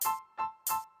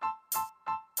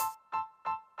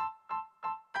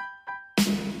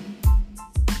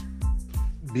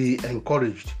Be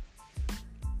encouraged.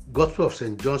 Gospel of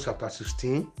St. John chapter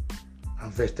 16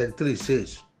 and verse 33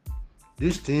 says,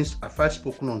 "These things have I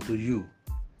spoken unto you,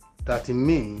 that in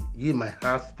me ye might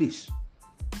have peace.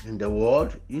 In the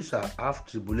world ye shall have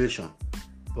tribulation,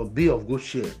 but be of good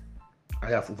cheer. I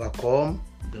have overcome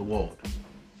the world."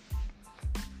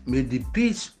 May the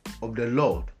peace of the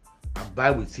Lord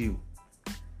abide with you.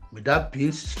 May that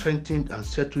peace strengthen and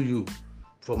settle you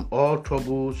from all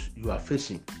troubles you are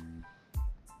facing.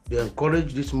 Be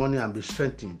encouraged this morning and be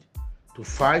strengthened to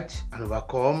fight and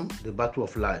overcome the battle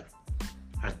of life.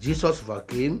 As Jesus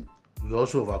overcame, we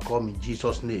also overcome in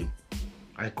Jesus' name.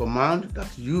 I command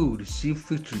that you receive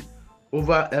victory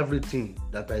over everything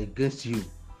that are against you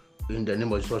in the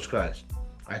name of Jesus Christ.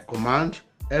 I command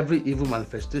every evil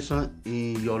manifestation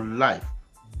in your life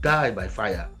die by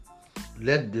fire.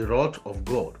 Let the wrath of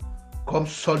God come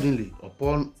suddenly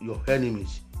upon your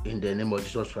enemies in the name of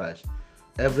Jesus Christ.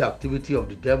 Every activity of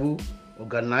the devil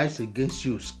organized against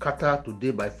you scatter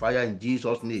today by fire in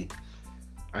Jesus' name.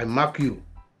 I mark you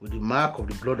with the mark of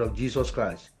the blood of Jesus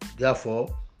Christ.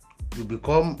 Therefore, you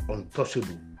become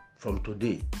untouchable from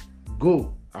today.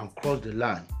 Go and cross the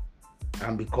line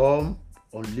and become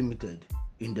unlimited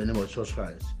in the name of Jesus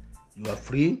Christ. You are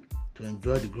free to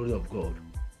enjoy the glory of God.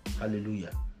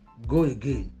 Hallelujah. Go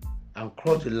again and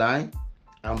cross the line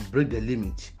and break the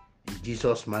limit in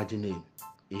Jesus' mighty name.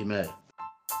 Amen.